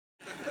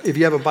If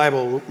you have a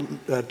Bible,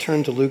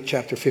 turn to Luke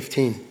chapter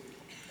 15.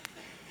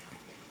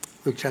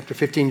 Luke chapter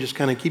 15, just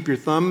kind of keep your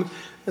thumb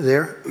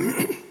there.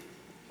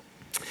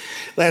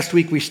 Last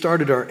week we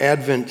started our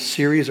Advent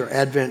series, our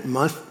Advent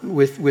month,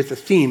 with a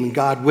theme,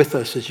 God with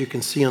us, as you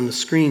can see on the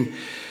screen.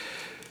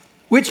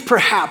 Which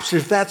perhaps,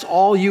 if that's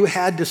all you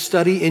had to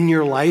study in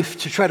your life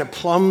to try to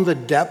plumb the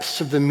depths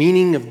of the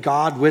meaning of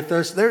God with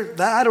us,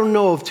 I don't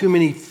know of too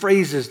many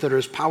phrases that are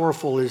as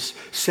powerful as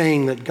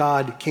saying that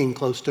God came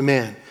close to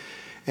man.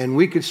 And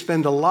we could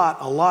spend a lot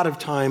of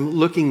time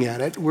looking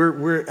at it.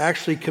 We're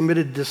actually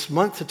committed this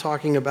month to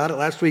talking about it.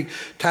 Last week,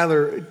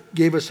 Tyler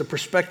gave us a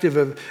perspective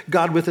of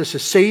God with us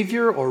as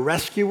Savior or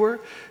Rescuer.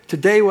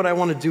 Today, what I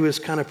want to do is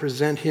kind of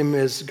present him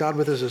as God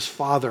with us as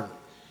Father,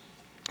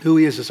 who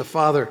he is as a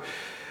Father.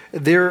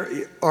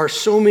 There are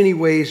so many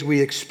ways we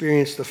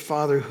experience the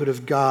fatherhood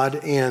of God,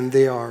 and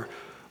they are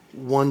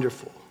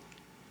wonderful.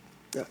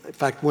 In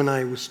fact, when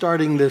I was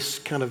starting this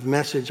kind of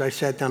message, I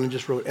sat down and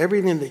just wrote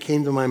everything that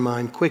came to my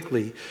mind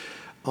quickly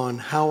on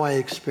how I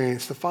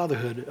experience the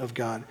fatherhood of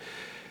God.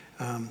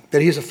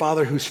 That he's a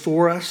father who's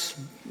for us.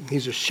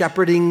 He's a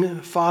shepherding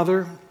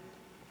father.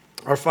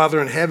 Our Father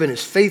in heaven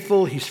is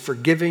faithful. He's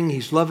forgiving.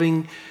 He's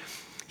loving.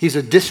 He's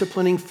a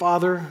disciplining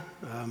father.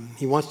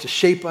 He wants to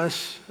shape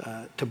us,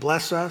 to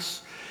bless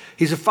us.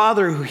 He's a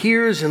father who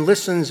hears and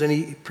listens and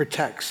he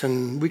protects.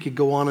 And we could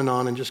go on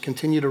and just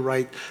continue to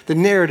write the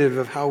narrative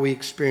of how we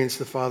experience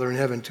the Father in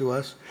heaven to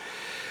us.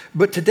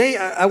 But today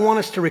I want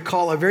us to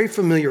recall a very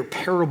familiar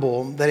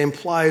parable that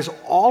implies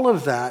all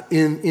of that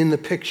in the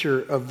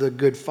picture of the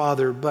good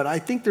Father. But I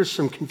think there's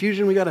some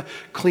confusion we got to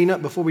clean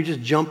up before we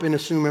just jump in,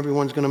 assume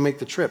everyone's going to make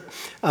the trip.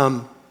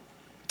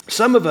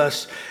 Some of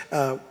us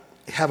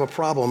have a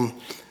problem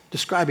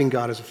describing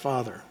God as a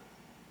father.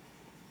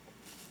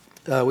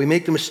 We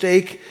make the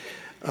mistake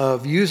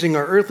of using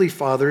our earthly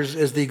fathers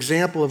as the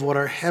example of what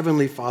our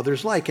heavenly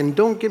Father's like. And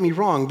don't get me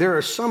wrong, there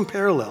are some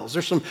parallels.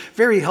 There's some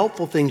very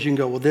helpful things you can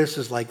go, well, this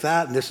is like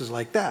that and this is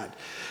like that.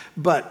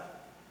 I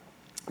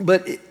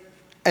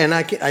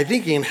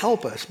think he can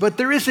help us. But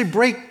there is a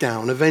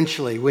breakdown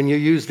eventually when you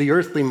use the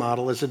earthly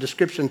model as a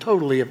description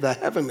totally of the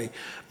heavenly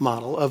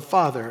model of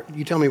Father.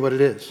 You tell me what it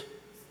is.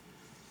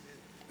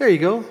 There you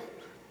go.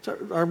 It's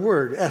our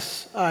word,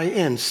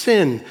 S-I-N,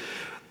 sin.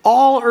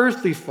 All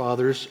earthly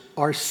fathers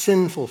are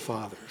sinful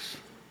fathers.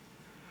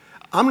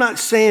 I'm not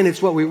saying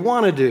it's what we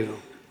want to do,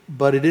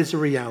 but it is a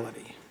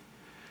reality.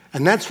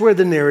 And that's where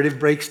the narrative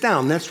breaks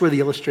down. That's where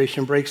the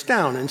illustration breaks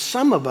down. And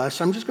some of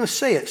us, I'm just going to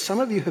say it, some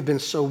of you have been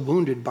so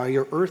wounded by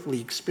your earthly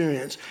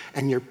experience,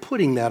 and you're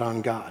putting that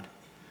on God.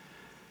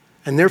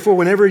 And therefore,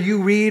 whenever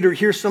you read or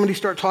hear somebody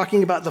start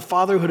talking about the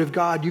fatherhood of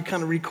God, you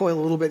kind of recoil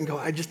a little bit and go,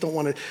 I don't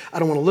want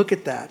to look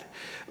at that.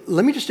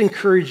 Let me just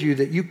encourage you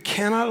that you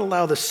cannot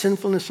allow the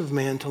sinfulness of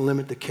man to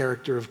limit the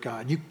character of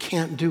God. You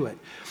can't do it.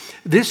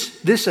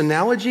 This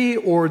analogy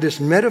or this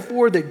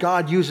metaphor that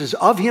God uses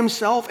of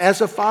himself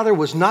as a father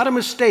was not a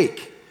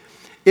mistake.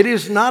 It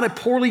is not a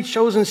poorly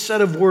chosen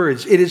set of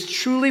words. It is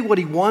truly what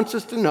he wants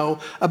us to know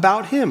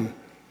about him.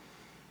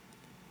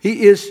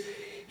 He is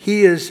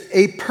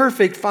a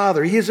perfect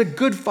father. He is a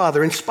good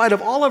father. In spite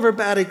of all of our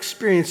bad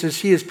experiences,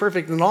 he is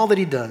perfect in all that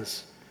he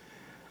does.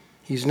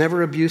 He's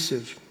never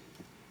abusive.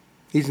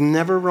 He's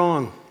never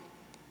wrong.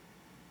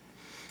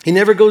 He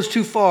never goes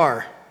too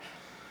far.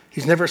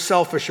 He's never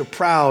selfish or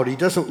proud. He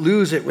doesn't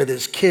lose it with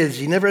his kids.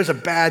 He never has a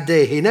bad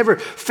day. He never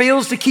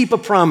fails to keep a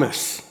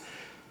promise.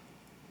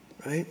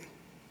 Right?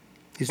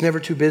 He's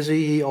never too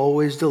busy. He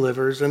always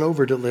delivers and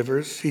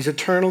over-delivers. He's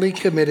eternally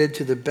committed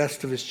to the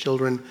best of his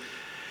children,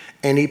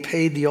 and he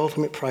paid the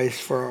ultimate price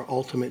for our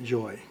ultimate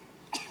joy.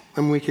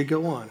 And we could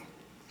go on.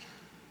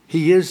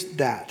 He is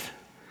that.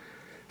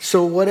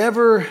 So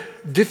whatever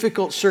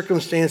difficult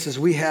circumstances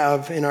we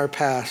have in our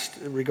past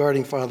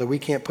regarding Father, we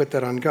can't put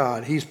that on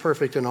God. He's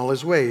perfect in all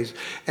his ways.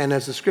 And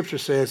as the scripture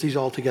says, he's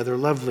altogether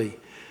lovely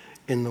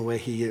in the way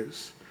he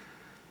is.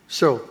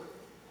 So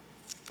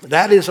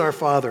that is our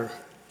Father.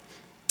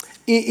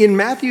 In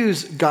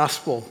Matthew's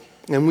gospel,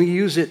 and we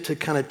use it to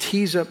kind of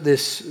tease up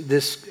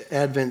this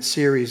Advent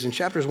series, in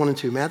chapters 1 and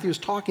 2, Matthew is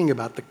talking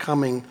about the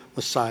coming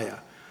Messiah,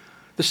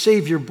 the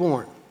Savior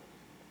born.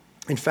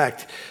 In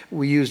fact,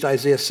 we used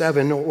Isaiah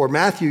 7, or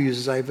Matthew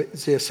uses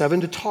Isaiah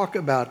 7 to talk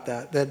about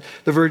that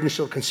the virgin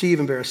shall conceive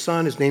and bear a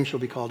son. His name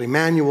shall be called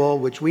Emmanuel,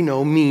 which we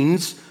know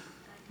means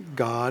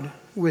God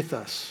with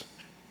us.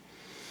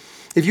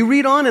 If you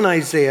read on in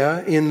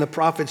Isaiah, in the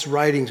prophet's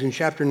writings in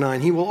chapter 9,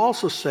 he will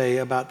also say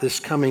about this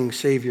coming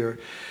Savior,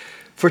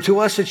 for to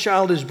us a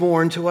child is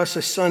born, to us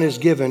a son is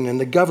given, and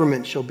the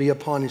government shall be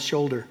upon his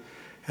shoulder.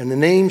 And the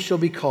name shall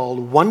be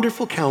called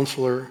Wonderful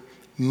Counselor,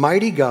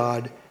 Mighty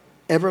God,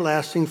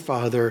 Everlasting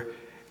Father,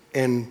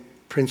 and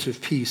Prince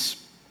of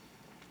Peace.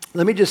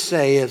 Let me just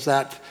say, as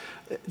that,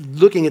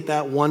 looking at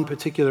that one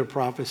particular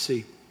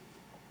prophecy,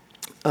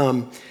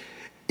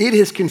 it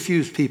has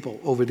confused people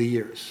over the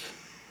years.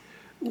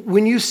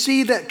 When you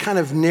see that kind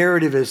of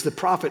narrative as the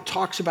prophet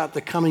talks about the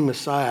coming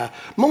Messiah,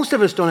 most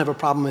of us don't have a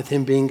problem with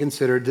him being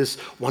considered this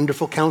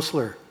wonderful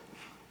counselor,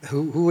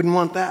 Who wouldn't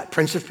want that?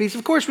 Prince of Peace?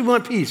 Of course we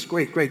want peace.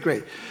 Great, great,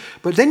 great.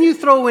 But then you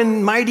throw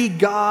in mighty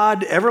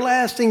God,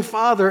 everlasting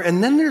Father,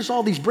 and then there's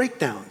all these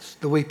breakdowns,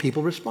 the way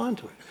people respond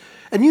to it.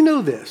 And you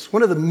know this.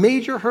 One of the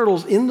major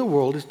hurdles in the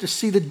world is to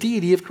see the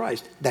deity of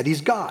Christ, that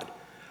he's God.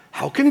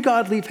 How can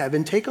God leave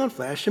heaven, take on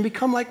flesh, and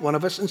become like one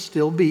of us and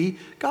still be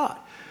God?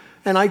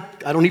 And I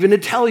don't even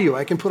need to tell you.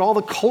 I can put all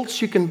the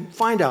cults you can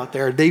find out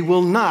there. They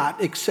will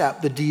not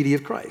accept the deity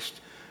of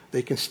Christ.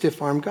 They can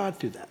stiff-arm God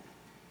through that.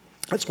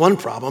 That's one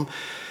problem.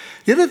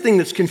 The other thing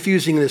that's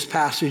confusing in this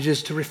passage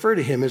is to refer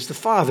to him as the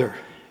Father.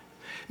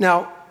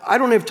 Now, I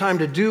don't have time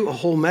to do a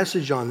whole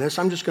message on this.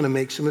 I'm just going to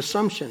make some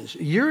assumptions.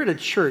 You're at a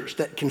church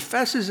that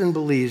confesses and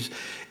believes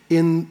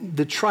in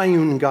the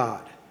triune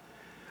God.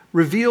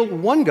 Revealed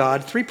one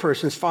God, three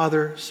persons,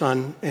 Father,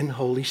 Son, and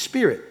Holy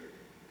Spirit.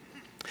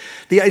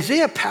 The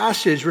Isaiah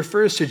passage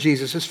refers to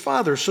Jesus as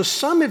Father, so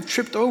some have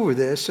tripped over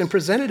this and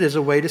presented it as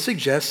a way to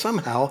suggest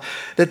somehow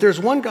that there's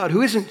one God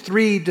who isn't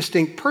three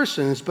distinct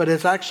persons, but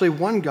is actually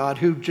one God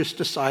who just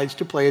decides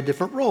to play a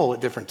different role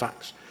at different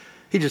times.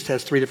 He just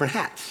has three different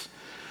hats.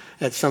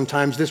 That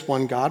sometimes this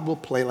one God will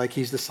play like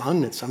he's the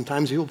Son, and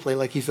sometimes he will play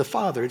like he's the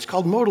Father. It's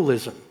called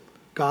modalism.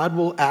 God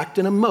will act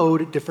in a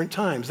mode at different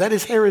times. That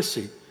is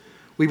heresy.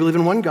 We believe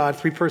in one God,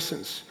 three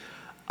persons.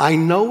 I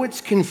know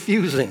it's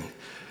confusing,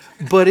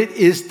 but it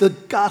is the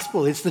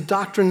gospel. It's the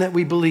doctrine that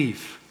we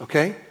believe,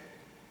 okay?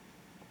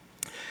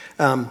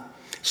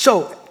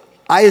 So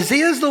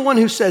Isaiah is the one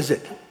who says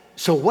it.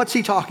 So what's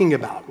he talking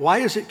about? Why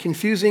is it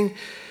confusing?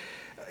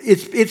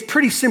 It's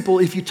pretty simple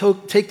if you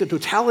take the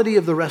totality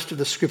of the rest of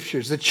the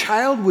scriptures. The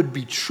child would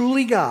be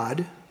truly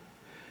God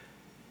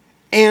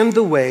and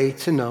the way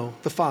to know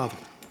the Father.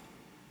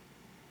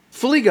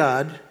 Fully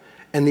God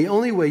and the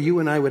only way you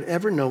and I would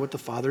ever know what the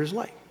Father is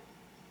like.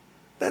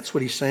 That's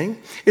what he's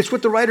saying. It's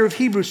what the writer of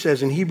Hebrews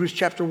says in Hebrews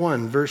chapter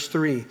 1, verse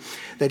 3,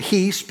 that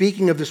he,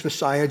 speaking of this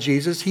Messiah,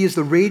 Jesus, he is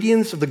the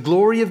radiance of the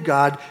glory of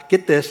God,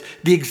 get this,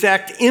 the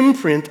exact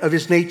imprint of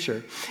his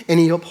nature, and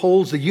he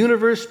upholds the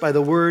universe by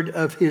the word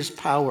of his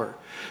power.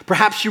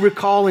 Perhaps you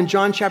recall in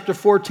John chapter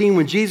 14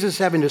 when Jesus is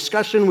having a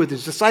discussion with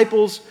his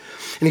disciples,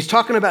 and he's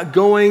talking about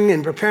going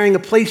and preparing a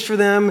place for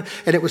them,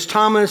 and it was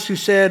Thomas who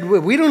said,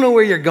 we don't know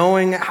where you're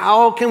going.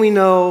 How can we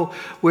know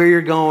where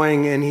you're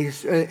going? And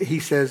he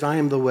says, I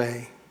am the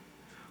way.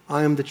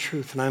 I am the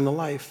truth and I am the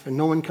life, and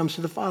no one comes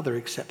to the Father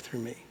except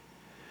through me.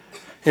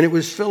 And it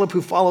was Philip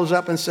who follows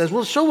up and says,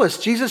 well, show us,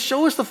 Jesus,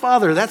 show us the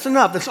Father. That's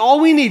enough. That's all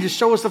we need is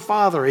show us the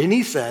Father. And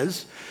he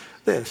says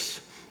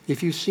this,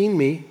 if you've seen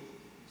me,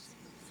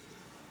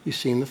 you've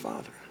seen the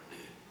Father.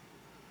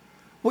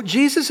 What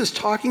Jesus is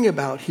talking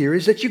about here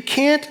is that you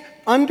can't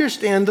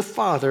understand the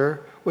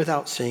Father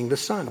without seeing the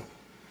Son.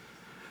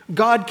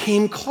 God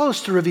came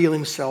close to reveal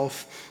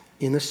himself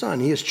in the Son.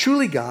 He is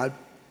truly God.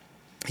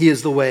 He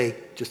is the way,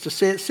 just to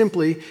say it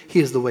simply,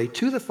 he is the way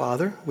to the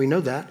Father. We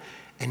know that.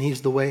 And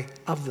he's the way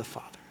of the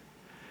Father.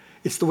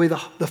 It's the way the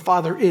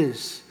Father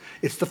is.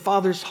 It's the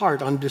Father's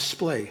heart on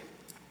display.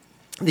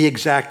 The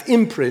exact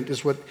imprint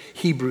is what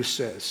Hebrews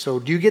says. So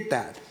do you get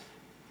that?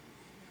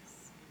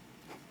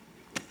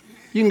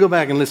 You can go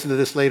back and listen to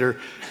this later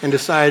and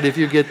decide if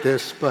you get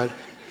this, but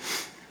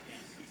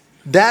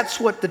that's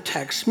what the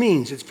text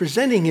means. It's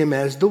presenting him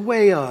as the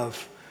way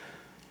of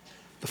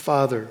the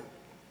Father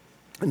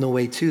and the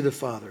way to the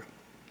Father.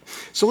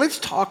 So let's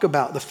talk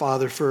about the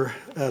Father for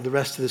the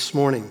rest of this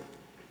morning.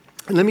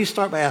 And let me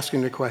start by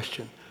asking the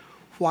question,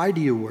 why do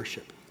you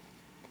worship?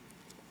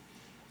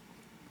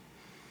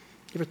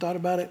 You ever thought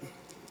about it?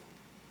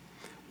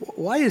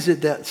 Why is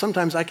it that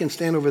sometimes I can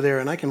stand over there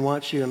and I can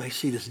watch you and I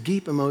see this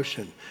deep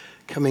emotion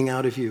coming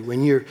out of you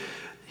when you're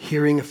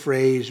hearing a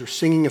phrase or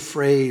singing a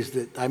phrase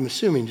that I'm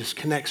assuming just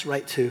connects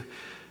right to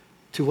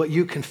what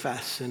you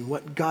confess and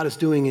what God is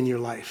doing in your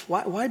life?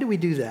 Why do we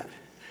do that?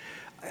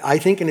 I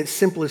think in its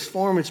simplest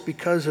form, it's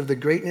because of the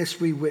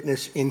greatness we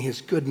witness in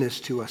his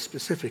goodness to us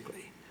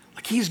specifically.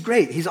 Like he's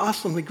great, he's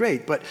awesomely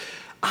great, but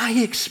I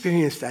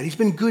experienced that. He's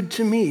been good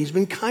to me. He's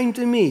been kind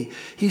to me.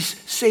 He's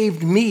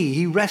saved me.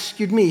 He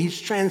rescued me. He's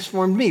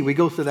transformed me. We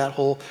go through that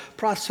whole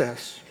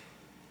process.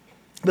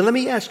 But let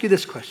me ask you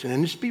this question,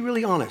 and just be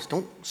really honest.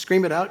 Don't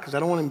scream it out because I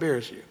don't want to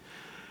embarrass you.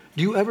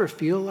 Do you ever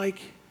feel like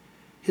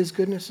his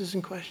goodness is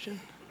in question?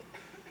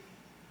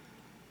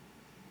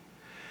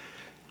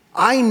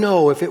 I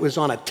know if it was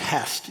on a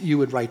test, you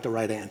would write the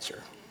right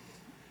answer.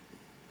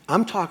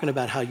 I'm talking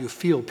about how you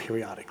feel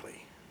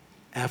periodically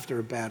after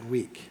a bad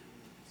week.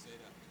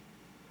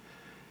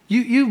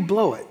 You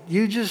blow it.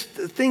 You just,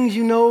 things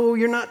you know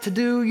you're not to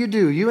do, you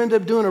do. You end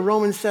up doing a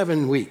Romans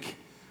 7 week.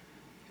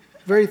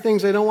 The very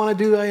things I don't want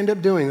to do, I end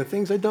up doing. The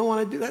things I don't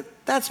want to do,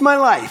 that's my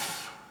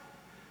life.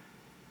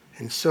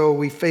 And so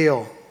we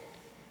fail.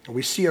 Or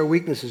we see our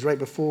weaknesses right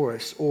before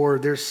us. Or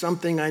there's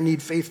something I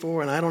need faith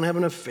for and I don't have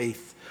enough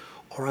faith.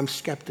 Or I'm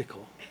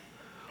skeptical.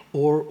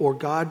 Or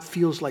God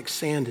feels like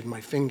sand in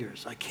my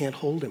fingers. I can't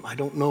hold him. I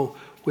don't know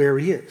where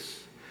he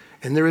is.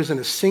 And there isn't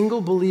a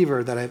single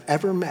believer that I've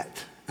ever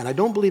met, and I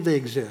don't believe they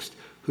exist,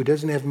 who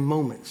doesn't have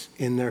moments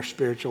in their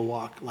spiritual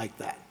walk like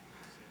that.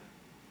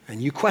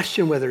 And you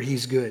question whether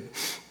he's good.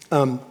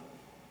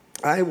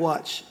 I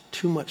watch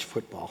too much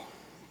football,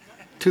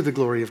 to the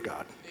glory of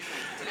God.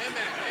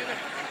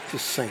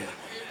 Just saying.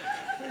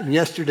 And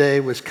yesterday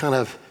was kind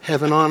of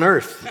heaven on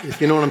earth,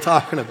 if you know what I'm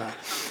talking about.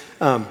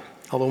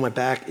 Although my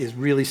back is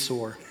really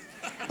sore.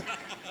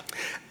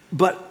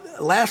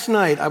 But last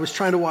night I was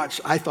trying to watch,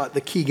 I thought,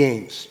 the key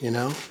games, you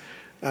know.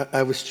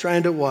 I was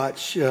trying to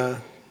watch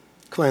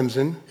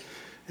Clemson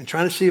and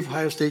trying to see if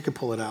Ohio State could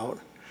pull it out.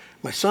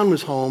 My son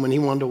was home, and he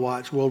wanted to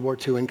watch World War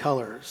II in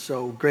color.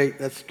 So great,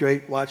 that's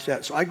great, watch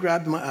that. So I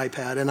grabbed my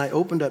iPad, and I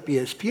opened up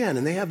ESPN,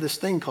 and they have this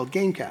thing called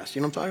Gamecast.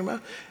 You know what I'm talking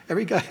about?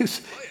 Every guy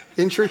who's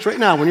in church right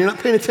now, when you're not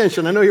paying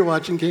attention, I know you're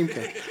watching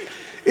Gamecast.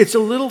 It's a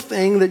little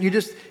thing that you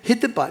just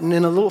hit the button,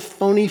 and a little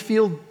phony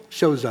field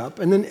shows up,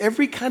 and then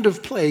every kind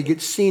of play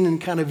gets seen in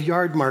kind of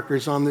yard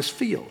markers on this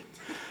field.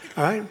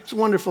 All right? It's a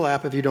wonderful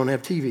app if you don't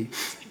have TV.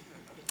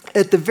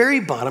 At the very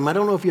bottom, I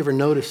don't know if you ever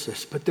noticed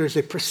this, but there's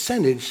a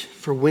percentage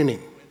for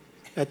winning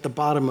at the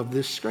bottom of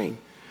this screen.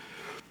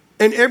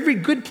 And every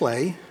good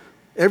play,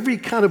 every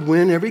kind of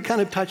win, every kind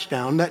of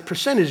touchdown, that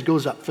percentage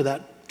goes up for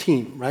that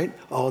team, right?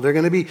 Oh, they're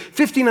going to be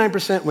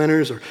 59%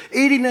 winners or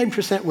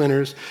 89%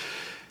 winners.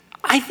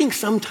 I think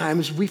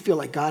sometimes we feel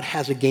like God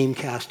has a game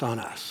cast on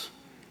us.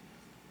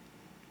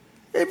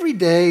 Every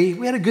day,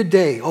 we had a good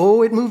day.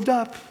 Oh, it moved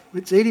up.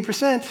 It's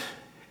 80%.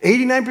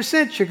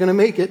 89%, you're going to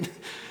make it.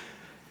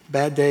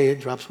 Bad day,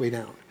 it drops way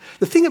down.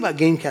 The thing about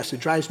Gamecast that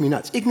drives me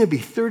nuts, it can be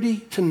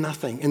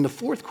 30-0 in the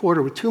fourth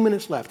quarter with 2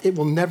 minutes left. It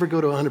will never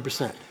go to 100%.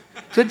 Does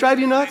that drive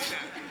you nuts?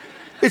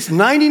 It's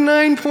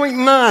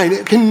 99.9.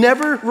 It can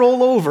never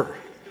roll over.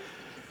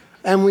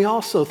 And we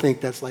also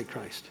think that's like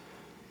Christ.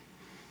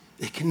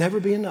 It can never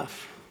be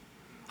enough.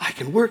 I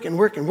can work and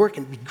work and work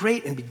and be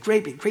great,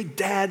 be a great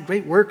dad,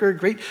 great worker,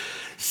 great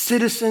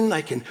citizen.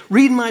 I can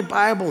read my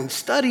Bible and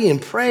study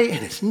and pray,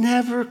 and it's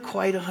never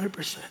quite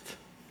 100%.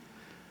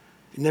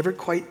 It never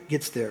quite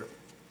gets there.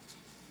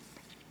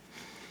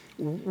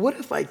 What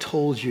if I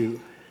told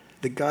you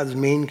that God's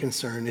main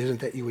concern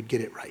isn't that you would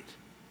get it right?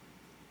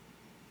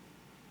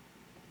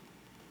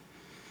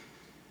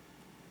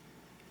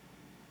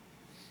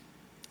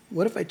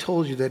 What if I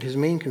told you that his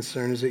main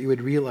concern is that you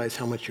would realize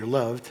how much you're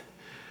loved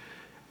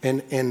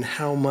and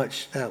how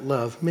much that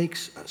love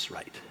makes us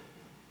right? Do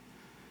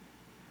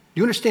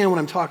you understand what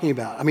I'm talking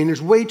about? I mean,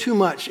 there's way too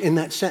much in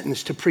that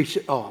sentence to preach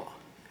it all.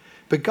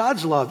 But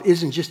God's love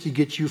isn't just to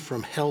get you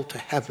from hell to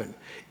heaven.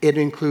 It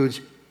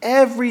includes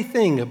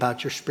everything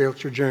about your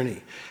spiritual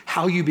journey,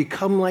 how you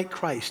become like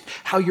Christ,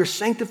 how you're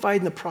sanctified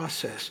in the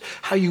process,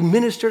 how you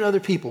minister to other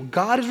people.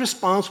 God is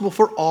responsible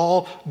for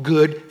all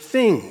good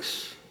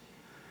things.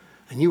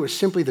 And you are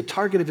simply the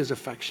target of his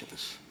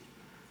affections.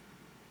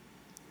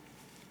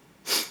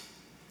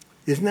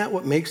 Isn't that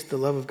what makes the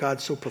love of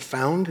God so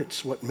profound?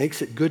 It's what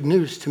makes it good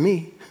news to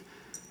me.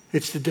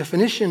 It's the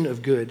definition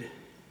of good.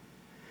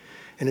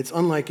 And it's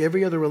unlike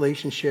every other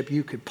relationship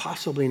you could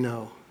possibly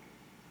know.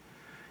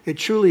 It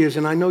truly is,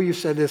 and I know you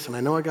said this, and I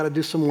know I got to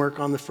do some work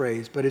on the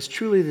phrase, but it's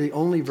truly the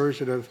only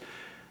version of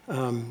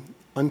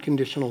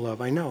unconditional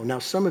love I know. Now,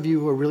 some of you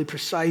who are really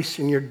precise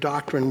in your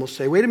doctrine will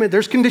say, wait a minute,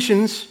 there's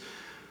conditions.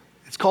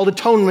 It's called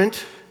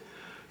atonement.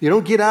 You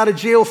don't get out of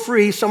jail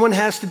free. Someone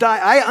has to die.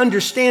 I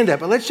understand that,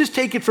 but let's just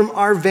take it from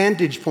our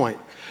vantage point.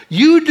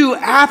 You do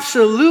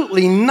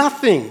absolutely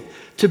nothing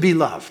to be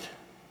loved.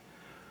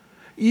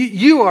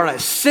 You are a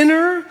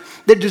sinner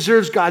that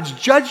deserves God's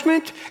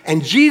judgment,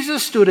 and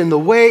Jesus stood in the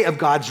way of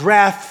God's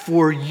wrath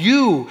for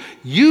you.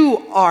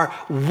 You are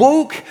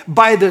woke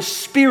by the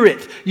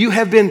Spirit. You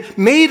have been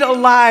made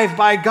alive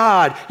by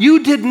God.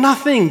 You did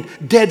nothing,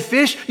 dead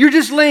fish. You're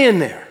just laying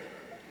there.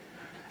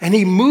 And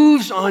he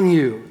moves on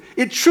you.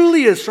 It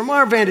truly is, from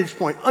our vantage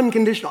point,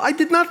 unconditional. I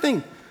did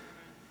nothing.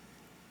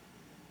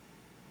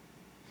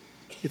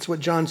 It's what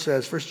John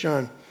says, 1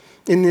 John.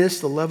 In this,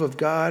 the love of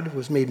God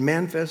was made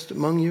manifest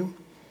among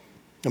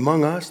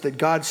us, that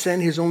God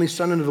sent his only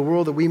Son into the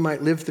world that we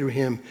might live through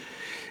him.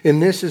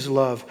 And this is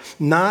love,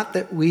 not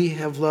that we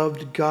have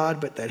loved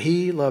God, but that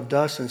he loved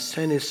us and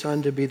sent his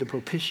Son to be the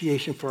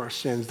propitiation for our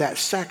sins, that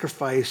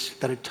sacrifice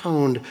that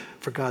atoned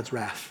for God's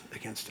wrath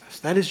against us.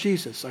 That is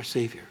Jesus, our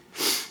Savior.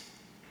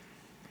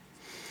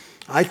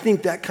 I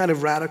think that kind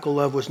of radical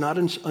love was not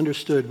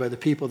understood by the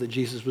people that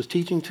Jesus was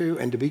teaching to,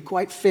 and to be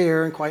quite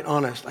fair and quite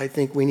honest, I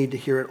think we need to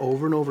hear it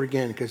over and over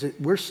again because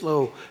we're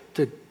slow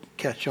to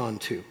catch on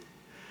to.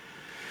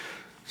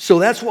 So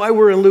that's why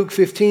we're in Luke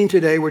 15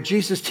 today, where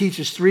Jesus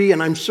teaches three,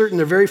 and I'm certain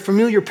they're very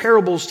familiar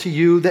parables to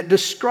you that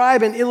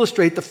describe and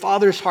illustrate the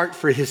Father's heart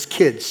for his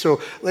kids.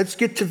 So let's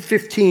get to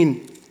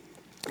 15,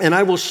 and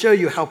I will show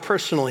you how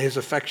personal his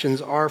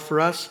affections are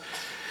for us.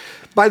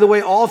 By the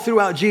way, all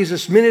throughout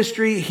Jesus'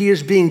 ministry, he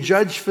is being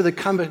judged for the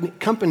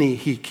company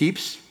he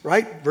keeps,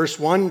 right? Verse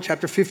 1,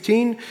 chapter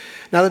 15.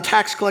 Now the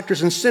tax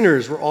collectors and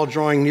sinners were all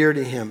drawing near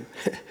to him.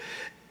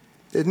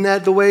 Isn't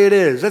that the way it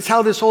is? That's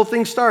how this whole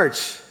thing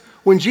starts.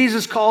 When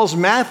Jesus calls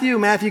Matthew,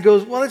 Matthew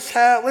goes, well, let's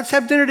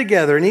have dinner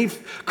together. And he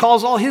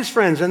calls all his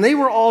friends, and they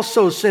were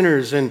also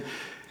sinners and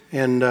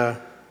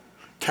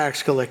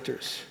tax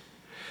collectors.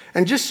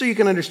 And just so you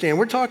can understand,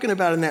 we're talking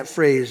about in that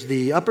phrase,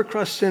 the upper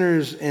crust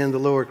sinners and the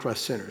lower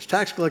crust sinners.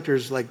 Tax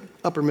collectors, like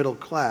upper middle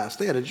class,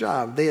 they had a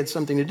job, they had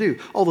something to do,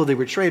 although they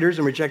were traitors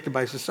and rejected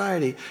by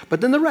society.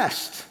 But then the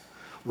rest,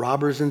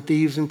 robbers and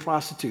thieves and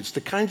prostitutes, the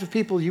kinds of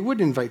people you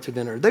wouldn't invite to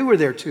dinner, they were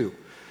there too.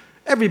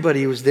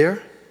 Everybody was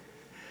there.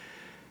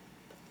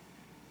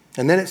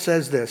 And then it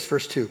says this,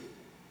 verse 2.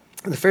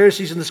 The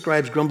Pharisees and the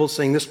scribes grumbled,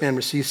 saying, this man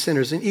receives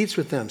sinners and eats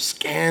with them.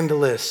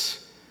 Scandalous.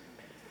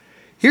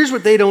 Here's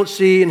what they don't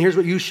see, and here's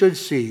what you should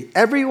see.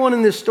 Everyone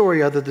in this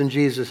story other than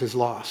Jesus is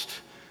lost.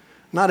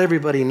 Not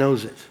everybody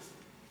knows it.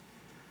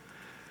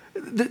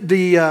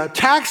 The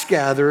tax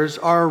gatherers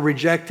are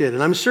rejected,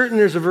 and I'm certain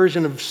there's a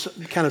version of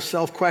kind of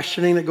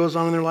self-questioning that goes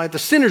on in their life. The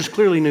sinners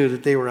clearly knew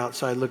that they were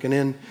outside looking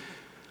in.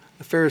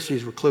 The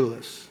Pharisees were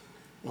clueless,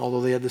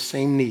 although they had the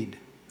same need.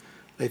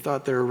 They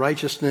thought their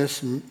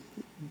righteousness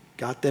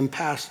got them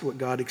past what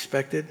God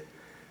expected.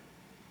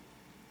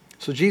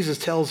 So Jesus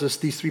tells us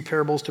these three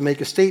parables to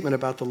make a statement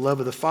about the love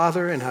of the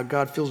Father and how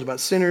God feels about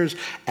sinners.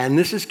 And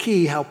this is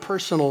key, how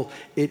personal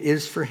it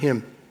is for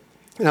him.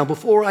 Now,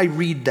 before I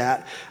read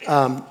that,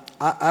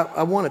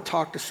 I want to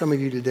talk to some of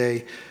you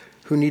today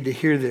who need to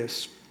hear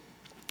this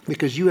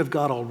because you have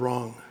God all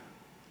wrong.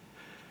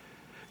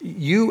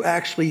 You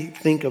actually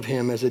think of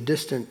him as a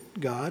distant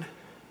God.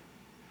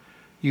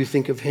 You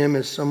think of him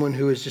as someone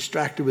who is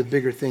distracted with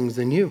bigger things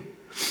than you.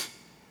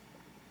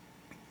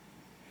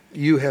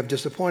 You have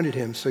disappointed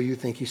him, so you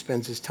think he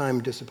spends his time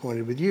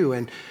disappointed with you,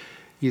 and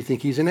you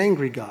think he's an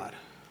angry God.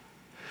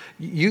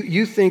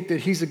 You think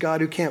that he's a God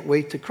who can't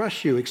wait to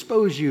crush you,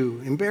 expose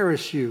you,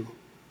 embarrass you.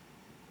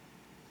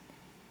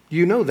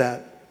 You know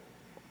that.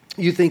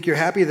 You think you're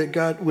happy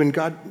that when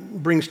God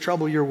brings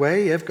trouble your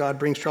way, if God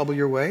brings trouble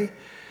your way,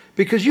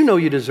 because you know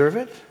you deserve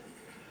it.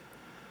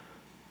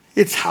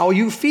 It's how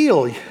you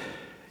feel.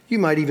 You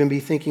might even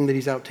be thinking that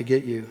he's out to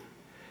get you.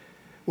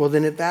 Well,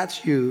 then if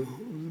that's you,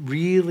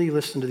 really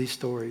listen to these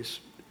stories.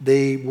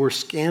 They were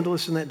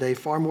scandalous in that day,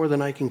 far more than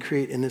I can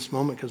create in this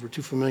moment because we're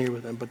too familiar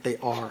with them, but they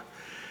are.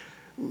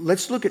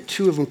 Let's look at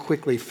two of them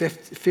quickly.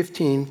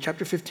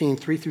 Chapter 15,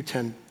 3 through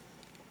 10.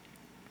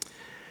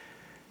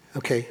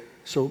 Okay,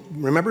 so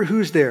remember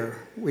who's there.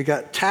 We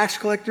got tax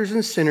collectors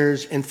and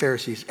sinners and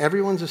Pharisees.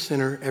 Everyone's a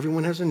sinner.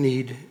 Everyone has a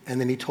need.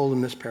 And then he told them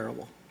this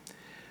parable.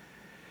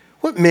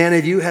 What man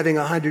of you, having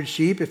 100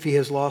 sheep, if he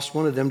has lost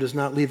one of them, does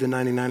not leave the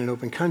 99 in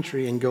open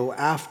country and go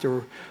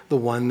after the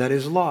one that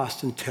is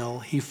lost until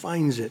he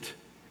finds it?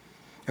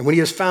 And when he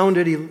has found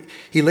it,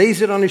 he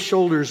lays it on his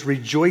shoulders,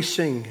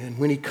 rejoicing. And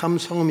when he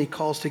comes home, he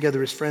calls together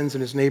his friends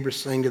and his neighbors,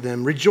 saying to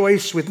them,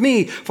 rejoice with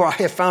me, for I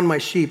have found my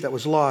sheep that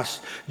was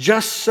lost.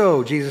 Just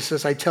so, Jesus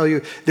says, I tell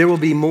you, there will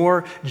be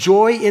more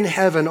joy in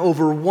heaven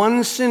over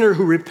one sinner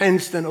who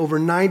repents than over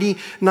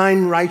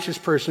 99 righteous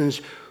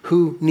persons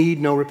who need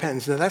no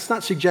repentance. Now, that's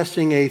not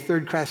suggesting a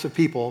third class of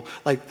people,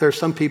 like there are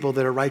some people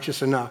that are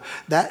righteous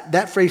enough.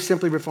 That phrase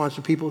simply refers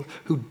to people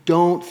who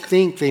don't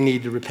think they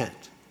need to repent.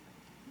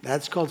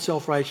 That's called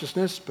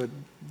self-righteousness, but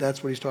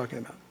that's what he's talking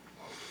about.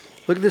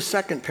 Look at this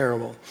second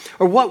parable.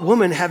 Or what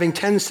woman having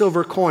 10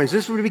 silver coins?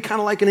 This would be kind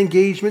of like an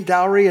engagement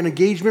dowry, an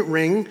engagement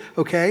ring,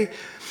 okay?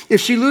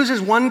 If she loses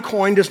one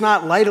coin, does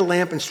not light a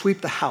lamp and sweep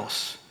the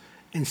house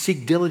and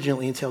seek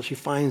diligently until she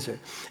finds it.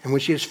 And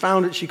when she has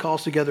found it, she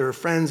calls together her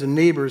friends and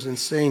neighbors and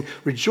saying,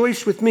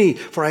 rejoice with me,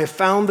 for I have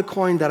found the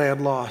coin that I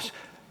had lost.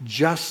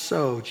 Just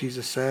so,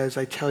 Jesus says,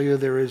 I tell you,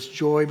 there is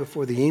joy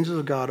before the angels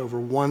of God over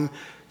one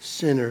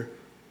sinner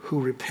who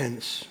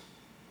repents.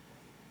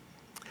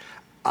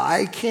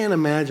 I can't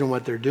imagine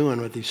what they're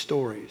doing with these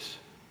stories.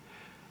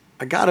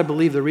 I got to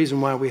believe the reason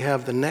why we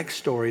have the next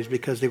stories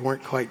because they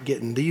weren't quite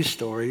getting these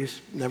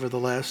stories.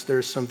 Nevertheless,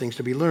 there's some things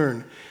to be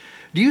learned.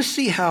 Do you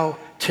see how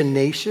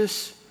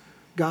tenacious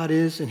God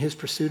is in his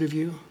pursuit of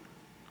you?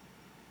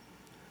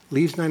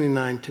 Leaves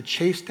 99 to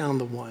chase down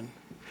the one.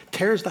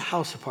 Tears the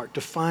house apart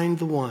to find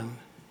the one.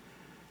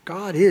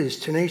 God is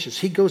tenacious.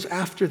 He goes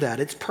after that.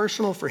 It's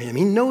personal for him.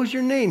 He knows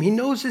your name. He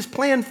knows his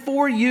plan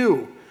for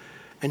you.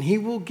 And he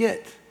will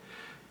get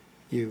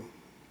you.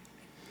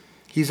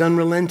 He's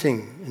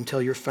unrelenting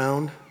until you're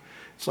found.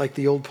 It's like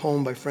the old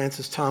poem by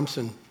Francis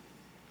Thompson.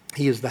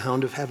 He is the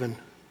hound of heaven.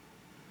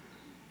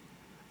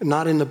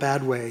 Not in the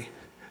bad way.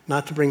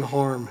 Not to bring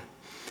harm.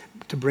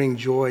 To bring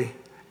joy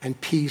and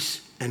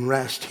peace and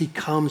rest. He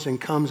comes and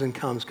comes and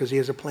comes because he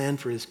has a plan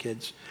for his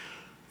kids.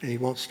 And he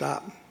won't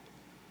stop.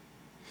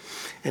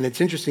 And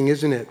it's interesting,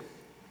 isn't it,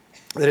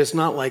 that it's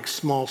not like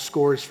small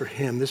scores for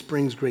him. This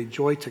brings great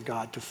joy to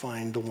God to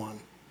find the one,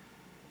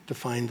 to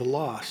find the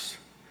lost.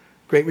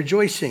 Great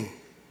rejoicing,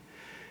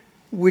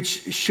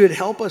 which should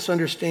help us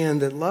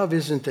understand that love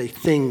isn't a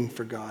thing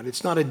for God.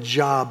 It's not a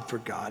job for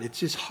God.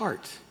 It's his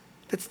heart.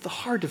 That's the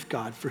heart of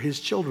God for his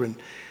children,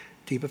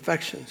 deep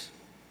affections.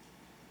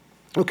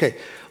 Okay,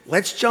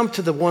 let's jump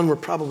to the one we're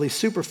probably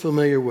super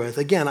familiar with.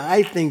 Again,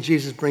 I think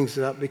Jesus brings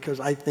it up because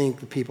I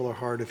think the people are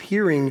hard of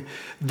hearing.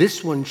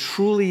 This one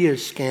truly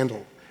is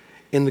scandal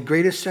in the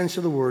greatest sense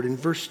of the word. In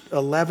verse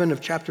 11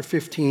 of chapter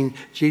 15,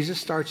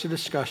 Jesus starts a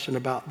discussion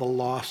about the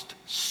lost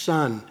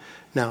son,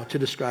 now to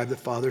describe the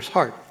Father's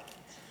heart.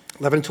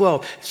 11 and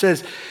 12, it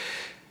says,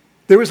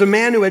 there was a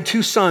man who had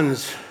 2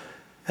 sons,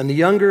 and the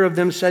younger of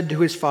them said to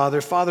his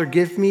father, Father,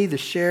 give me the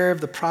share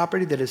of the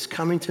property that is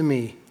coming to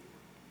me.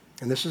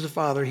 And this is the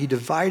father. He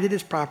divided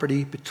his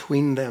property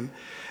between them.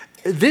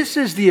 This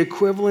is the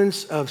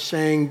equivalence of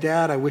saying,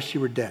 Dad, I wish you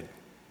were dead.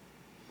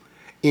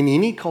 In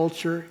any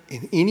culture,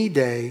 in any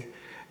day,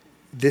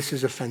 this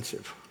is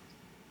offensive.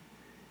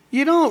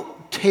 You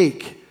don't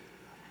take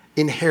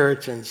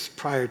inheritance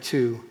prior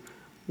to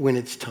when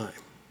it's time.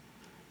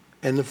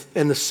 And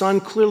the son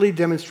clearly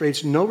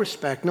demonstrates no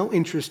respect, no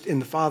interest in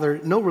the father,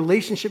 no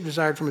relationship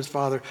desired from his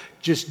father.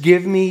 Just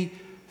give me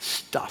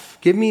stuff.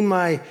 Give me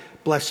my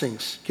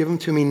blessings. Give them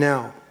to me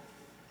now.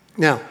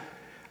 Now,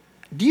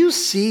 do you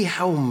see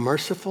how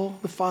merciful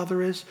the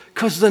father is?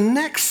 Because the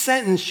next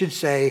sentence should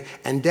say,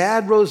 and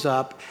dad rose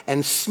up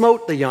and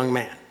smote the young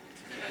man.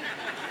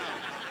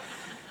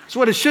 That's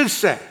what it should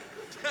say.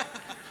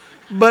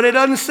 But it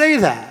doesn't say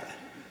that.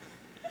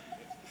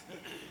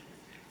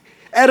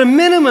 At a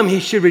minimum, he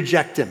should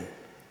reject him.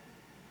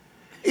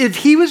 If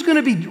he was going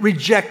to be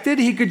rejected,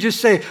 he could just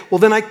say, well,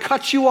 then I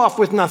cut you off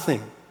with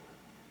nothing.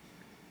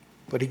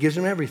 But he gives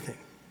him everything.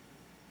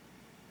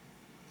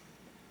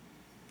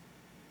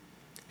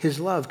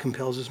 His love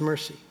compels his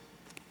mercy.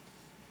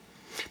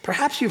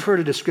 Perhaps you've heard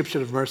a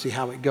description of mercy,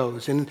 how it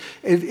goes. And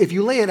if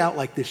you lay it out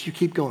like this, you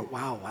keep going,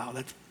 wow,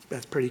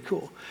 that's pretty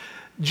cool.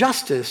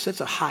 Justice,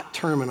 that's a hot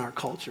term in our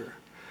culture.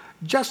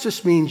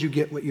 Justice means you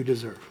get what you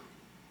deserve.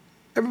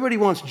 Everybody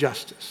wants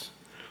justice.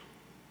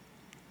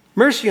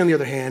 Mercy, on the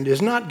other hand,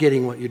 is not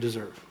getting what you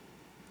deserve,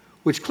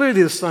 which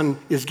clearly the son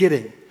is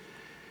getting.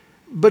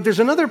 But there's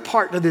another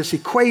part to this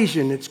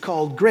equation. It's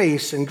called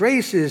grace, and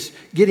grace is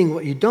getting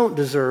what you don't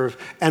deserve.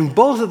 And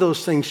both of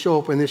those things show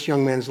up in this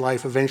young man's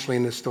life eventually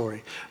in this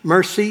story.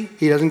 Mercy,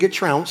 he doesn't get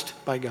trounced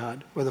by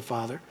God or the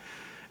Father.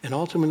 And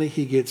ultimately,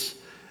 he gets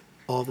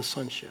all the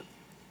sonship.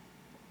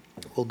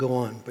 We'll go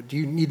on, but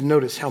you need to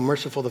notice how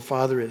merciful the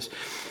Father is.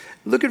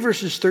 Look at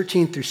verses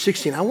 13 through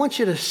 16. I want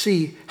you to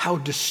see how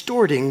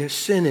distorting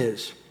sin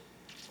is.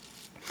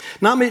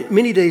 Not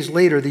many days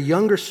later, the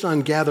younger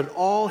son gathered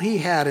all he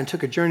had and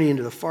took a journey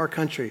into the far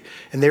country.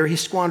 And there he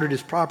squandered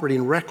his property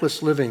in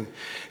reckless living.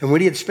 And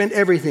when he had spent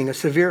everything, a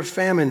severe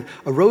famine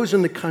arose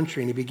in the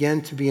country, and he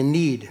began to be in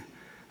need.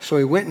 So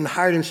he went and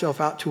hired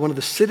himself out to one of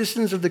the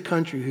citizens of the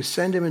country, who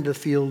sent him into the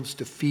fields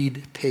to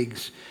feed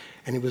pigs.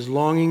 And he was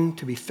longing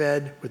to be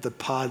fed with the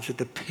pods that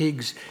the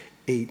pigs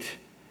ate.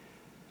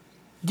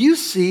 Do you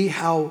see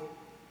how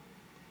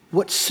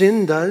what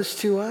sin does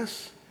to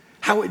us?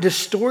 How it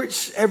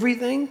distorts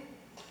everything?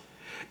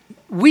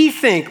 We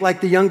think,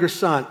 like the younger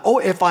son, oh,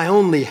 if I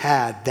only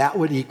had, that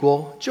would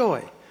equal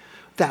joy.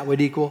 That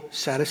would equal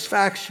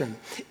satisfaction.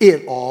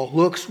 It all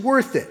looks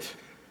worth it.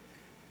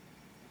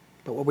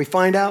 But what we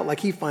find out, like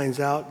he finds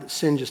out,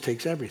 sin just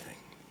takes everything.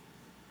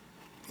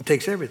 It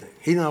takes everything.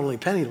 He's not only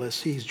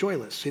penniless, he's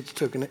joyless. It's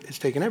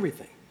taken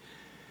everything.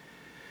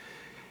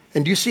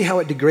 And do you see how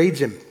it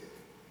degrades him?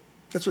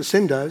 That's what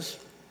sin does.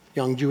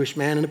 Young Jewish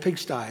man in a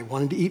pigsty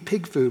wanted to eat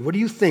pig food. What do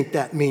you think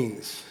that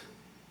means?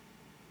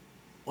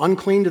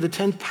 Unclean to the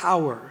 10th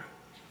power.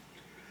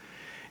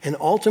 And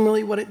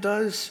ultimately what it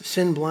does,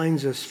 sin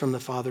blinds us from the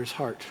Father's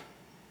heart.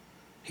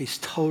 He's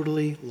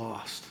totally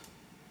lost.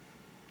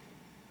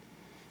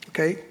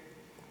 Okay?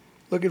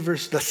 Look at the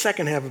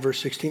second half of verse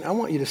 16. I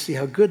want you to see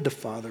how good the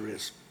Father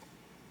is.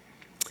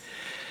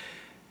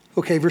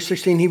 Okay, verse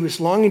 16, he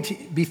was longing to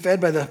be fed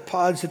by the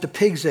pods that the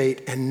pigs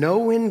ate, and no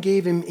one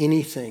gave him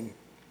anything.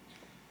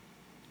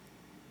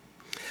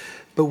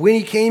 But when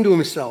he came to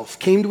himself,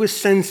 came to his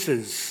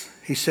senses,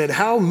 he said,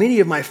 how many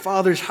of my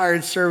father's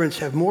hired servants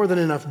have more than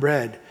enough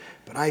bread,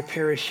 but I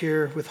perish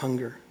here with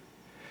hunger?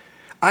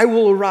 I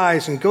will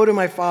arise and go to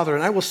my father,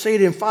 and I will say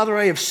to him, Father,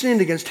 I have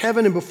sinned against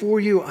heaven and before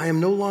you. I am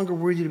no longer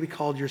worthy to be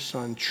called your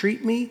son.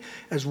 Treat me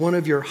as one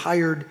of your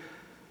hired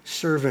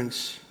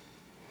servants.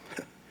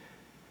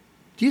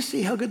 Do you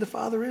see how good the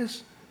Father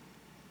is?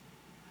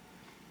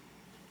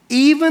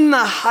 Even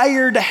the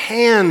hired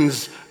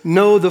hands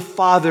know the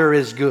Father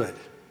is good.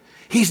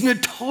 He's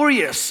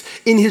notorious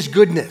in his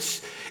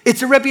goodness.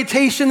 It's a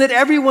reputation that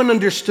everyone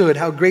understood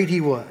how great he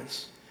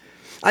was.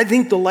 I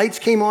think the lights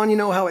came on. You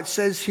know how it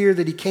says here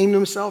that he came to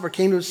himself or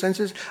came to his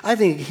senses? I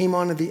think it came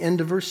on at the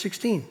end of verse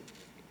 16.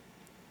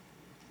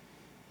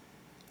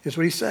 Here's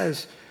what he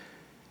says.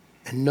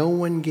 And no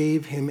one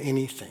gave him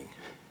anything.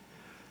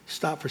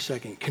 Stop for a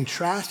second.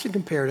 Contrast and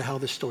compare to how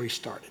this story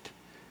started.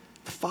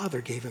 The Father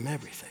gave him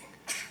everything,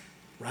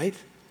 right?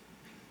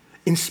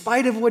 In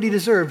spite of what he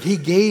deserved, he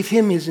gave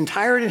him his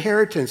entire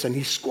inheritance, and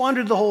he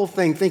squandered the whole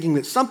thing thinking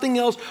that something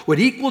else would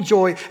equal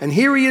joy, and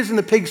here he is in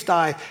the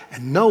pigsty,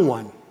 and no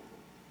one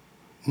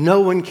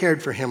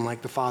cared for him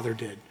like the Father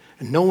did,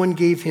 and no one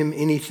gave him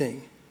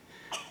anything.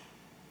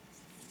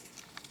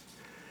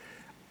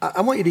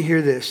 I want you to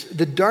hear this.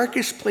 The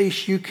darkest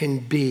place you can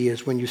be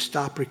is when you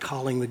stop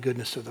recalling the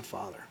goodness of the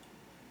Father.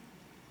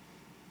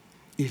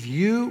 If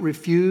you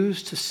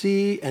refuse to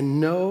see and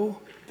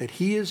know that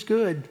he is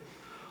good,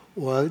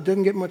 well, it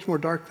doesn't get much more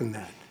dark than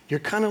that. You're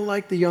kind of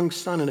like the young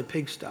son in a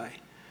pigsty.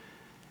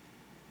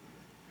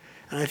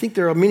 And I think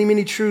there are many,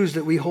 many truths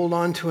that we hold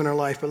on to in our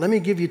life, but let me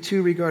give you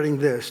two regarding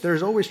this.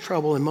 There's always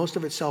trouble, and most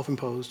of it's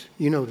self-imposed.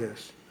 You know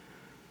this.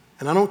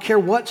 And I don't care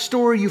what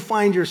story you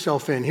find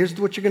yourself in. Here's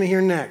what you're going to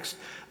hear next.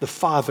 The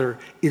Father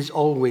is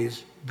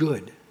always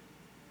good.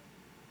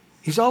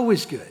 He's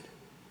always good.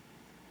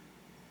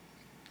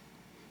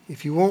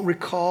 If you won't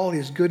recall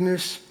his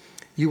goodness,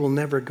 you will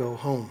never go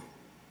home.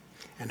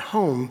 And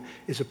home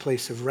is a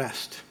place of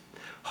rest.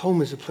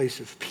 Home is a place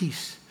of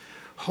peace.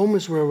 Home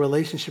is where a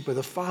relationship with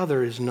a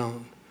father is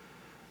known.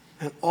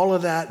 And all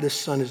of that, this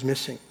son is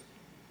missing.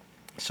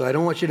 So I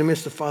don't want you to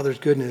miss the Father's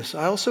goodness.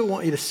 I also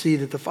want you to see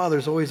that the Father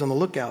is always on the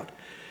lookout.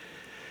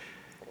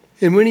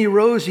 And when he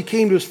arose, he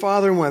came to his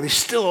father, and while he's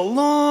still a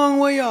long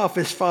way off,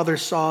 his father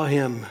saw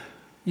him.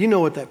 You know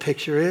what that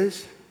picture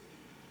is.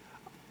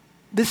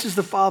 This is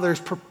the Father's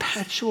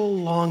perpetual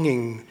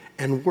longing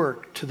and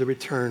work to the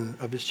return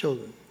of his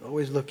children.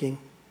 Always looking,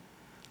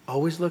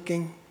 always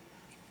looking.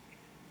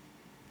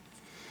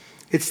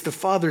 It's the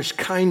Father's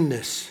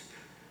kindness,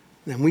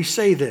 and we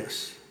say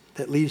this,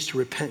 that leads to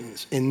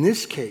repentance. In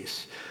this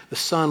case, the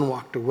son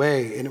walked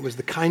away, and it was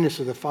the kindness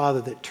of the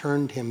Father that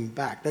turned him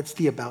back. That's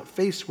the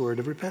about-face word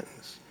of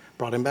repentance.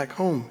 Brought him back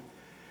home.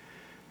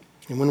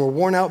 And when we're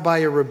worn out by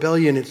a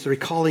rebellion, it's the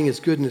recalling his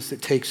goodness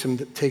that takes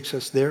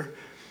us there.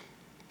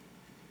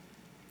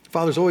 The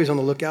Father's always on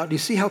the lookout. Do you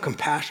see how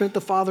compassionate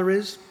the Father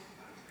is?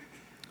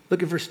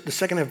 Look at the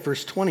second half of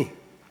verse 20. The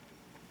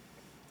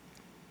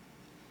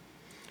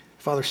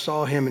Father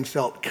saw him and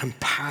felt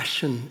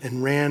compassion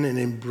and ran and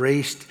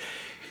embraced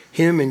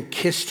him and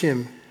kissed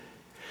him.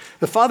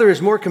 The Father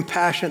is more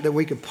compassionate than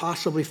we could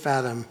possibly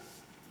fathom.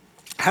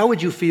 How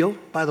would you feel,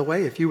 by the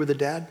way, if you were the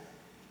dad?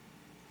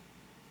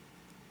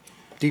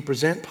 Deep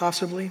resent,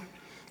 possibly.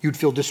 You'd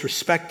feel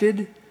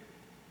disrespected.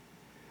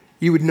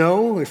 You would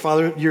know,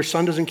 your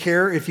son doesn't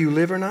care if you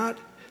live or not.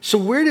 So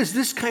where does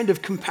this kind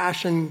of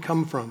compassion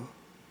come from?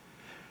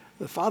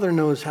 The Father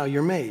knows how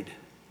you're made.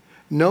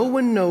 No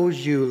one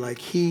knows you like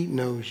he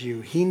knows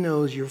you. He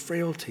knows your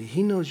frailty.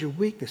 He knows your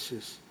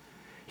weaknesses.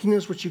 He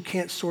knows what you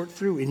can't sort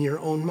through in your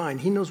own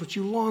mind. He knows what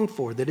you long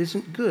for that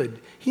isn't good.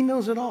 He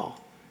knows it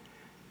all.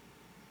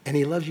 And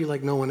he loves you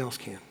like no one else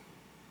can.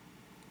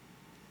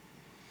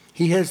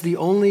 He has the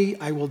only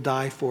I will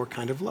die for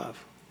kind of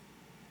love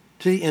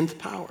to the nth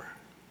power.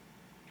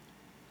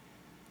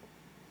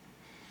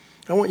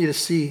 I want you to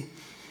see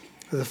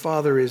that the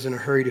Father is in a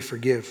hurry to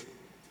forgive.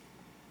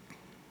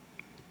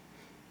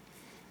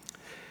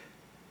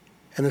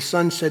 And the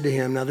son said to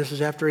him, now this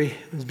is after he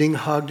was being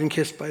hugged and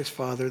kissed by his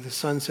father. The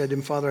son said to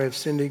him, Father, I have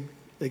sinned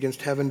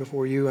against heaven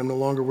before you. I'm no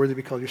longer worthy to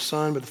be called your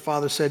son. But the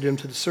father said to him,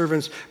 to the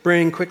servants,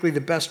 bring quickly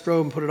the best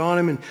robe and put it on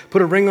him, and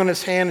put a ring on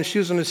his hand and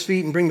shoes on his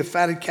feet, and bring the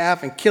fatted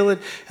calf and kill it,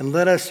 and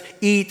let us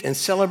eat and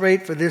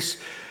celebrate. For this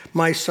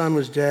my son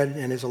was dead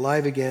and is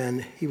alive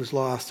again. He was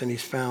lost and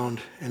he's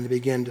found. And they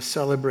began to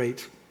celebrate.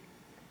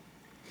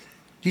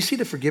 Do you see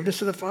the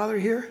forgiveness of the Father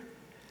here?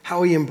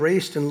 How he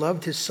embraced and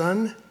loved his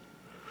son?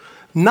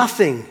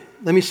 Nothing,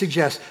 let me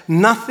suggest,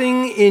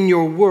 nothing in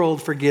your world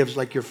forgives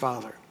like your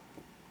Father.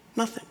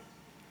 Nothing.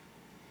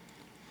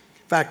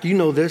 In fact, you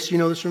know this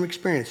from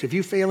experience. If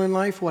you fail in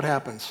life, what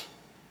happens?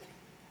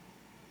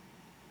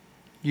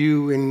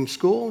 You in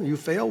school, you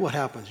fail, what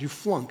happens? You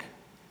flunk.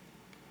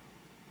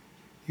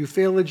 You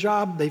fail a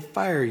job, they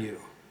fire you.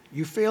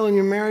 You fail in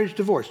your marriage,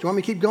 divorce. Do you want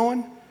me to keep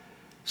going?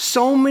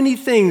 So many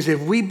things,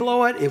 if we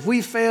blow it, if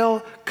we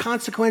fail,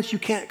 consequence you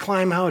can't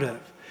climb out of.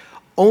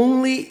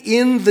 Only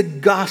in the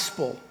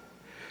gospel,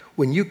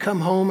 when you come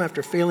home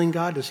after failing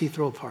God, does he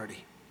throw a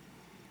party.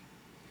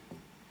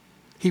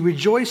 He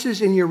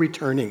rejoices in your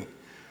returning.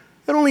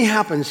 That only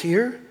happens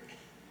here.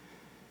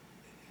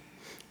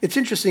 It's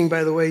interesting,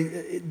 by the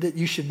way, that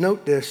you should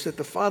note this, that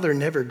the Father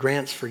never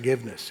grants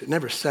forgiveness. It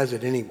never says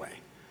it anyway.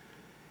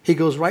 He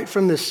goes right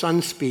from this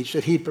son speech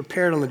that he'd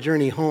prepared on the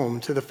journey home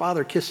to the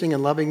Father kissing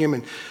and loving him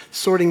and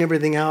sorting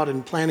everything out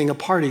and planning a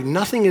party.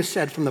 Nothing is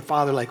said from the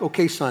Father like,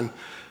 okay, son,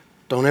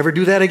 don't ever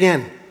do that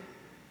again.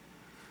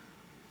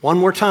 One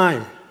more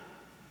time.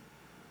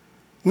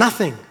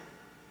 Nothing.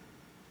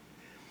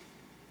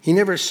 He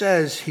never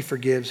says he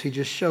forgives. He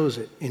just shows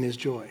it in his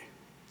joy.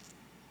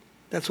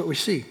 That's what we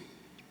see.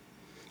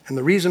 And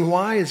the reason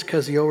why is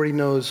because he already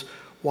knows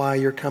why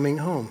you're coming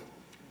home.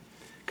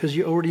 Because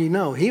you already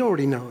know. He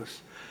already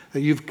knows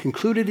that you've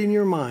concluded in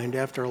your mind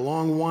after a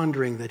long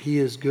wandering that he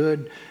is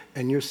good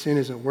and your sin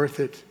isn't worth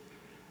it.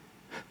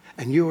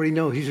 And you already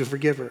know he's a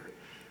forgiver.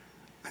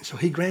 And so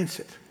he grants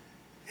it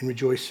in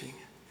rejoicing.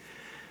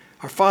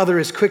 Our Father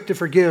is quick to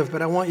forgive,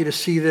 but I want you to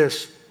see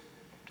this,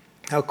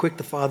 how quick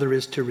the Father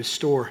is to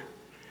restore.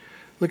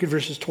 Look at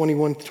verses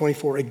 21 to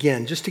 24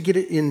 again, just to get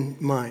it in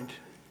mind,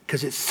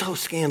 because it's so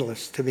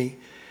scandalous to me.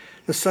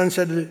 The son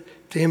said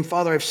to him,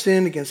 Father, I've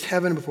sinned against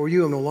heaven before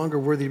you. I'm no longer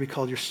worthy to be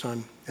called your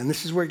son. And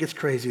this is where it gets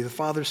crazy. The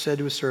father said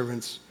to his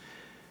servants,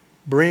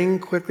 bring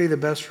quickly the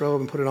best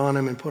robe and put it on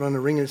him, and put on a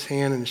ring in his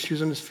hand and the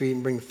shoes on his feet,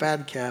 and bring the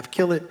fat calf,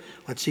 kill it,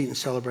 let's eat and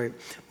celebrate.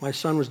 My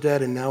son was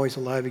dead and now he's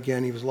alive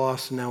again. He was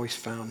lost and now he's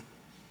found.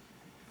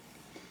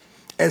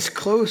 As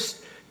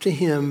close to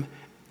him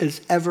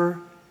as ever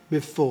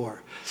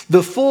before.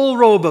 The full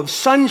robe of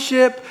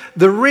sonship,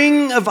 the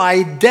ring of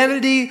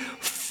identity,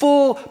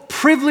 full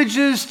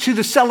privileges to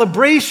the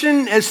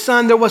celebration as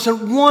son. There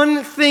wasn't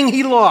one thing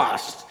he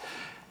lost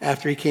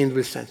after he came to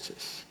his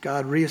senses.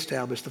 God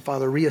reestablished, the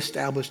Father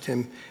reestablished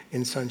him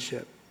in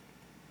sonship.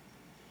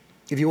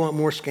 If you want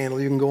more scandal,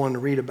 you can go on to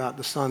read about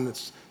the son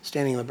that's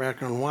standing in the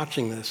background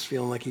watching this,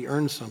 feeling like he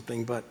earned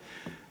something, but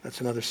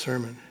that's another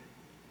sermon.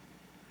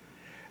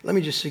 Let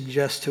me just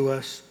suggest to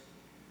us,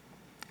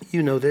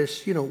 you know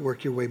this, you don't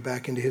work your way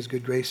back into his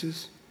good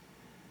graces.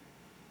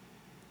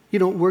 You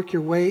don't work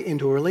your way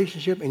into a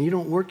relationship, and you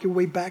don't work your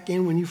way back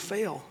in when you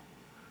fail.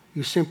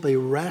 You simply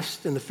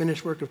rest in the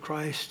finished work of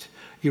Christ.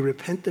 You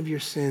repent of your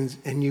sins,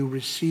 and you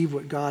receive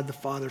what God the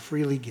Father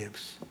freely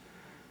gives.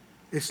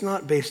 It's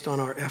not based on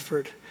our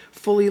effort.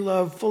 Fully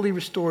loved, fully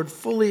restored,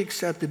 fully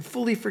accepted,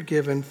 fully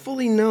forgiven,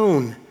 fully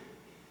known.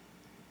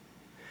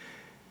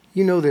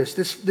 You know this.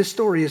 This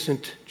story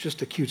isn't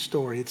just a cute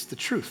story. It's the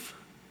truth.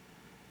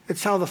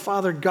 It's how the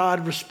Father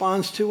God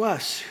responds to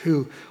us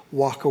who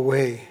walk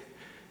away.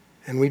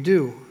 And we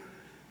do.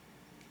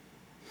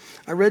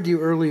 I read to you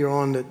earlier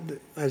on that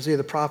Isaiah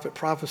the prophet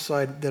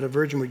prophesied that a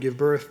virgin would give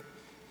birth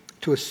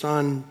to a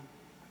son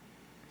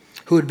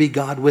who would be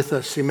God with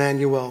us,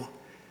 Emmanuel.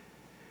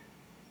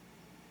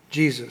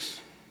 Jesus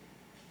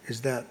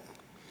is that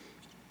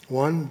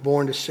one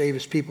born to save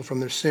his people from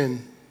their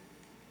sin.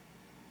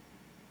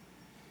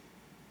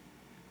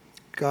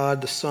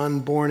 God the Son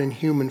born in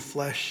human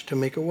flesh to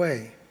make a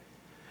way,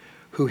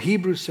 who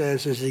Hebrews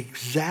says is the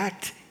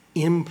exact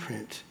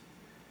imprint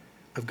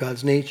of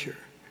God's nature,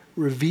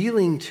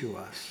 revealing to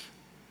us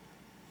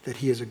that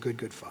he is a good,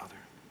 good Father.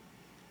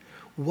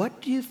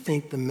 What do you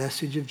think the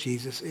message of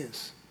Jesus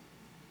is?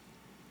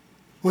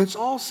 When it's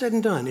all said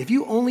and done, if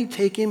you only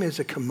take him as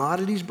a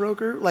commodities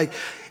broker, like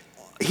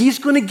he's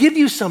going to give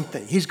you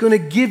something. He's going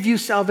to give you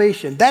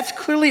salvation. That's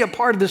clearly a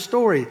part of the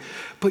story.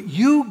 But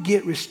you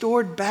get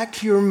restored back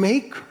to your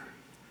Maker,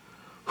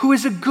 who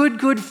is a good,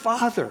 good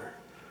Father,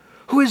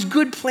 who has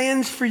good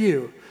plans for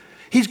you.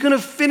 He's going to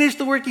finish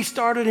the work he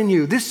started in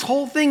you. This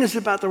whole thing is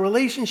about the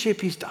relationship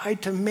he's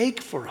died to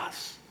make for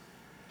us.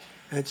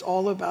 And it's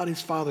all about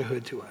his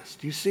fatherhood to us.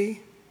 Do you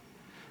see?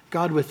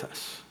 God with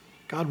us.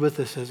 God with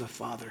us as a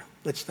father.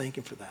 Let's thank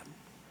him for that.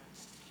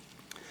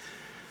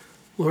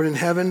 Lord in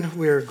heaven,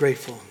 we are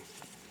grateful.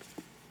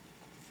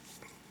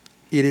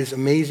 It is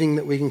amazing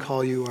that we can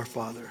call you our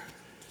Father.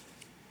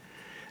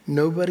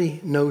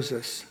 Nobody knows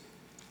us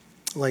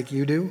like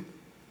you do.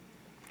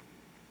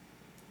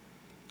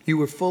 You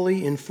were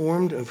fully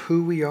informed of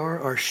who we are,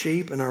 our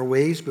shape, and our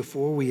ways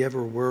before we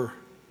ever were.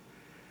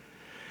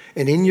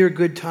 And in your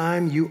good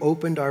time, you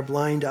opened our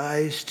blind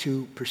eyes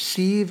to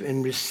perceive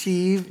and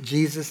receive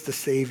Jesus the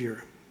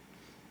Savior,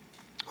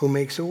 who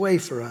makes a way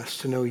for us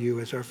to know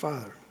you as our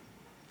Father.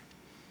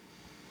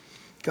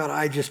 God,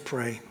 I just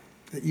pray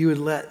that you would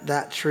let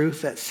that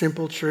truth, that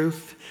simple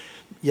truth,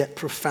 yet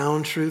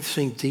profound truth,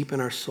 sink deep in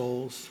our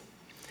souls.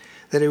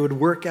 That it would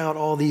work out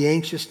all the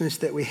anxiousness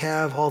that we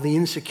have, all the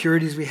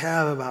insecurities we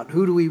have about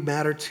who do we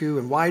matter to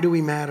and why do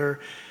we matter.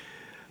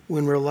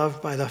 When we're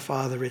loved by the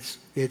Father,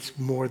 it's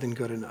more than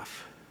good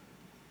enough.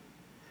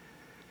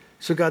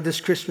 So God,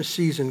 this Christmas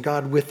season,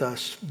 God with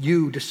us,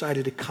 you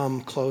decided to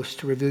come close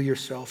to reveal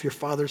yourself, your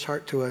Father's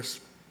heart to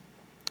us.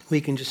 We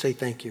can just say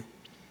thank you.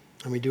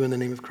 And we do in the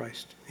name of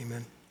Christ.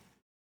 Amen.